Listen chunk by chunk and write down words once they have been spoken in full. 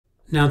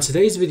Now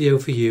today's video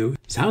for you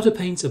is how to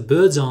paint a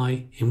bird's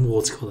eye in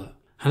watercolour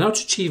and how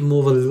to achieve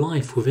more of a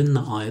life within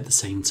the eye at the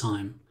same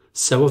time.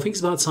 So I think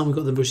it's about time we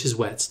got the brushes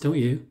wet, don't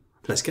you?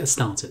 Let's get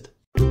started.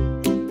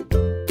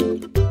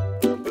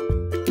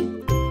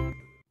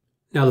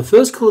 Now the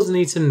first colours I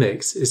need to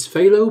mix is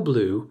phthalo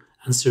blue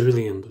and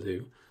cerulean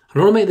blue. I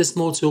want to make this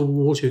more to a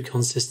watery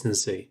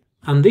consistency,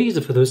 and these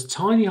are for those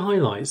tiny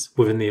highlights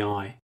within the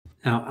eye.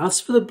 Now as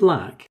for the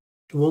black,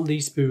 you want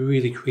these to be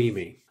really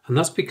creamy. And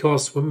that's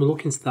because when we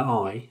look into the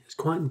eye, it's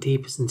quite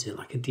deep, isn't it?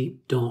 Like a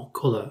deep dark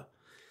colour.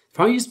 If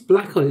I use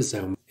black on its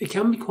own, it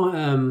can be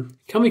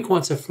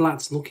quite a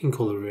flat looking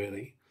colour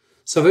really.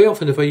 So very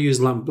often if I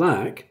use lamp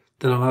black,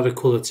 then I'll add a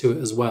colour to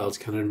it as well to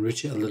kind of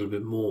enrich it a little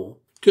bit more.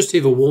 Just to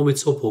either warm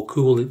it up or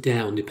cool it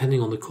down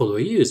depending on the colour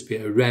I use, be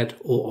it a red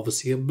or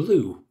obviously a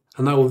blue.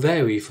 And that will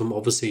vary from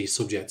obviously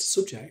subject to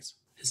subject.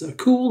 Is it a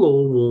cool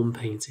or warm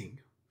painting?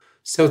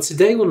 So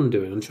today what I'm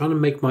doing, I'm trying to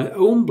make my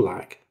own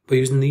black by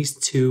using these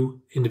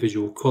two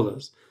individual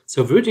colours.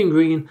 So viridian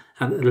green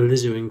and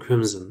alizarin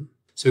crimson.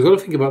 So we've got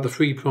to think about the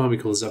three primary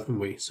colours, haven't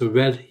we? So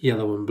red,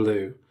 yellow and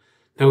blue.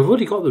 Now we've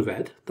already got the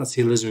red, that's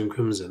the alizarin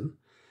crimson.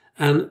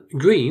 And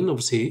green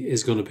obviously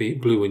is going to be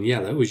blue and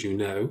yellow, as you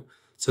know.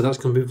 So that's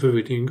going to be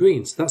viridian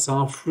green. So that's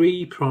our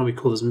three primary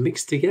colours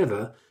mixed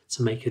together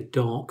to make a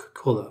dark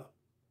colour.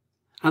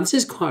 And this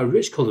is quite a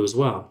rich colour as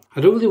well. I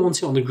don't really want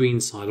it on the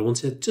green side, I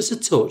want it just a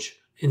touch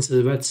into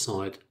the red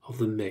side of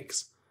the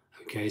mix.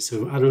 Okay,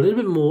 so add a little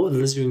bit more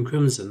alizarin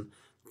crimson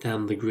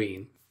down the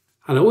green.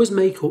 And always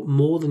make up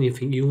more than you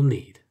think you'll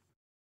need.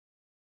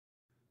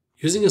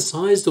 Using a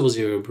size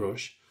 00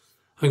 brush,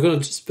 I'm going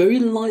to just very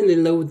lightly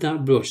load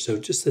that brush, so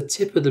just the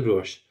tip of the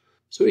brush.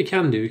 So what you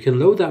can do, you can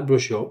load that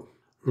brush up,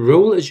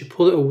 roll it as you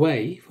pull it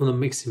away from the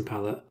mixing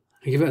palette,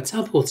 and give it a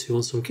tap or two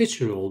on some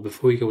kitchen roll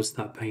before you go to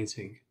start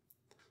painting.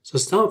 So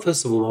start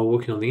first of all by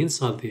working on the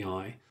inside of the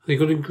eye, and you're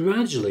going to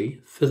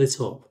gradually fill it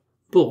up.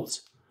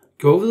 But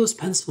go over those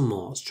pencil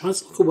marks, try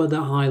to look at where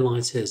that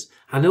highlight is.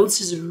 I know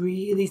this is a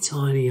really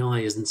tiny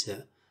eye, isn't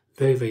it?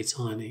 Very, very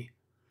tiny.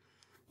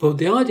 But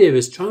the idea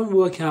is try and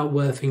work out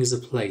where things are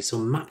placed, so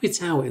map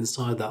it out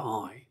inside that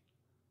eye.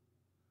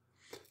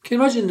 Can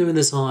you imagine doing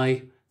this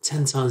eye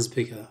 10 times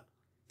bigger?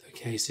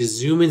 Okay, so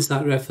zoom into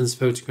that reference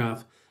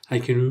photograph and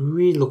you can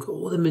really look at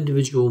all them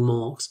individual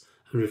marks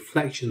and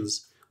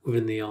reflections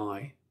within the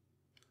eye.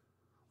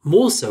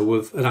 More so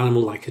with an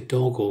animal like a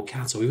dog or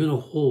cat or even a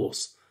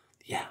horse.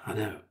 Yeah, I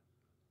know.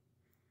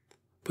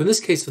 But in this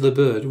case for the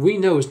bird, we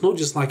know it's not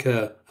just like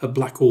a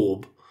black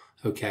orb,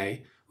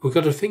 okay? We've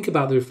got to think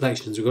about the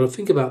reflections, we've got to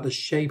think about the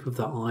shape of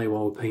the eye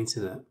while we're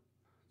painting it.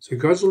 So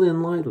gradually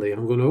and lightly,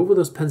 I'm going over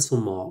those pencil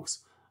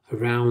marks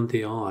around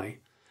the eye.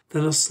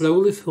 Then I'll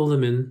slowly fill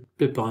them in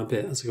bit by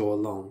bit as I go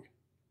along.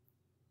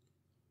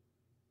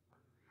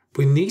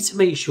 We need to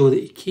make sure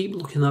that you keep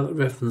looking at that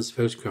reference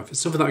photograph. It's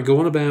something that I go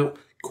on about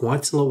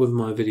quite a lot with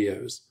my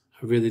videos.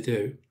 I really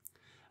do.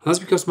 And that's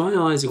because my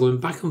eyes are going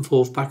back and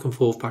forth, back and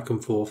forth, back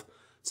and forth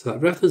to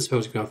that reference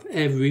photograph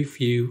every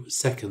few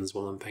seconds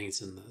while I'm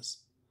painting this.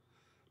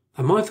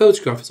 And my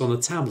photograph is on a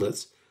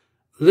tablet,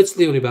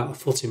 literally only about a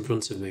foot in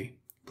front of me,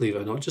 believe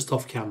it or not, just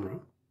off camera.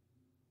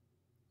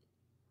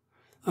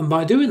 And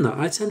by doing that,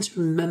 I tend to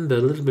remember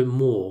a little bit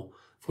more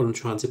of what I'm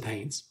trying to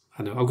paint.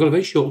 I know, I've got a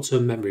very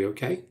short-term memory,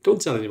 okay?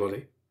 Don't tell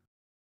anybody.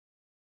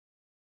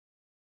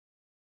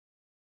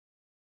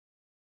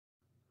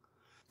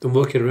 Then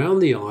working around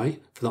the eye,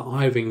 for the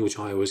eye ring, which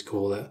I always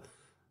call it,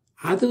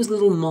 add those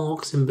little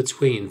marks in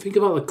between. Think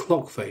about the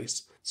clock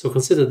face. So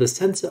consider the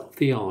centre of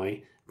the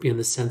eye being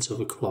the centre of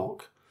a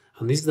clock.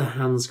 And these are the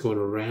hands going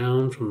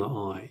around from the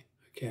eye,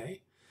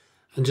 okay?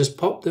 And just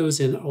pop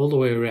those in all the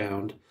way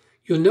around.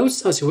 You'll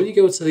notice actually when you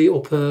go to the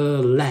upper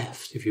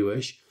left, if you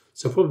wish,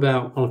 so probably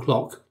about 1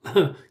 o'clock,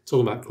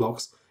 talking about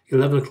clocks,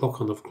 11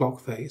 o'clock on the clock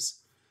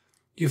face,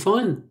 you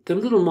find them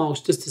little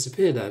marks just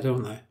disappear there,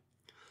 don't they?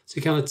 So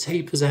it kind of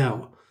tapers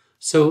out.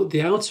 So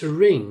the outer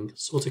ring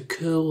sort of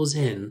curls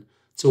in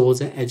towards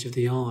the edge of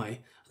the eye.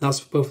 And that's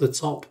for both the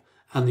top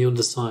and the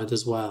underside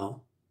as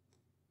well.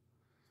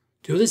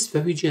 Do this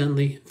very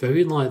gently,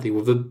 very lightly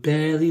with a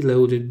barely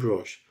loaded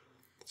brush.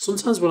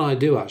 Sometimes what I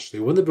do actually,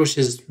 when the brush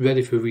is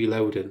ready for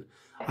reloading,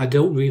 I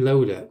don't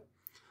reload it.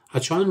 I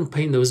try and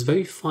paint those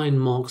very fine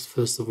marks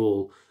first of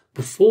all,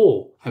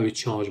 before I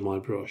recharge my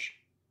brush.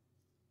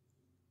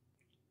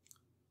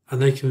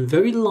 And they can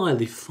very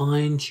lightly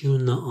fine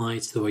tune the eye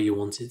to the way you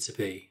want it to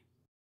be.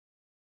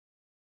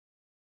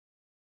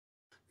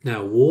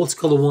 Now,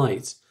 watercolour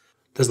white.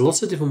 There's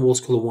lots of different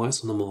watercolour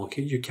whites on the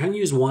market. You can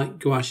use white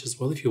gouache as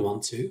well if you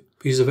want to,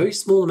 but use a very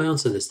small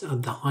amount of this to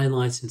add the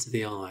highlight into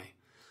the eye.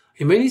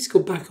 You may need to go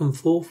back and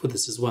forth with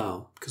this as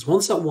well, because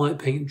once that white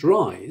paint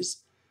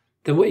dries,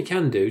 then what you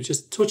can do,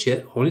 just touch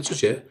it, only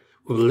touch it,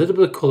 with a little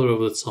bit of colour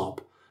over the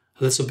top.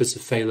 A little bit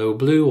of phthalo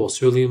blue or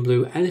cerulean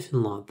blue,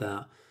 anything like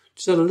that.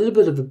 Just add a little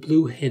bit of a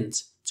blue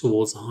hint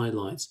towards the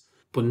highlights,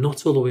 but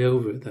not all the way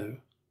over it though.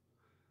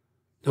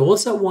 Now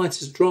once that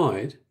white is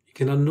dried, you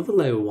can add another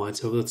layer of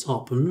white over the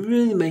top and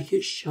really make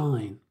it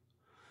shine.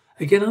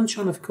 Again, I'm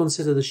trying to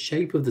consider the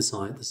shape of this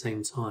eye at the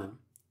same time.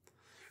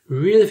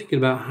 Really thinking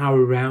about how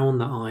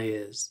round that eye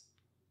is.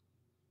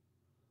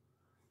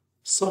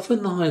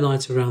 Soften the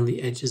highlight around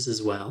the edges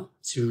as well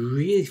to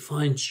really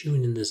fine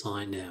tune in this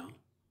eye now.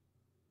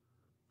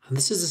 And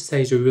this is the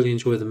stage I really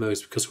enjoy the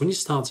most, because when you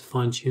start to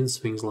fine tune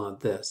things like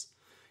this,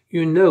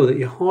 you know that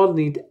you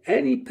hardly need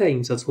any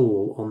paint at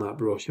all on that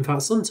brush. In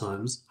fact,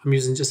 sometimes I'm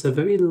using just a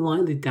very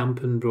lightly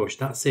dampened brush.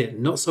 That's it,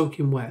 not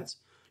soaking wet,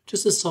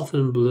 just to soften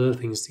and blur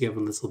things together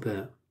a little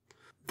bit.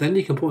 Then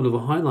you can put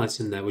another highlight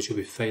in there, which will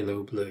be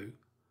phthalo blue.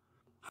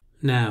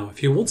 Now,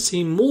 if you want to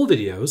see more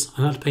videos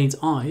on how to paint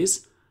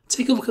eyes,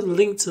 take a look at the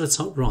link to the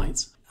top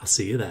right. I'll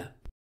see you there.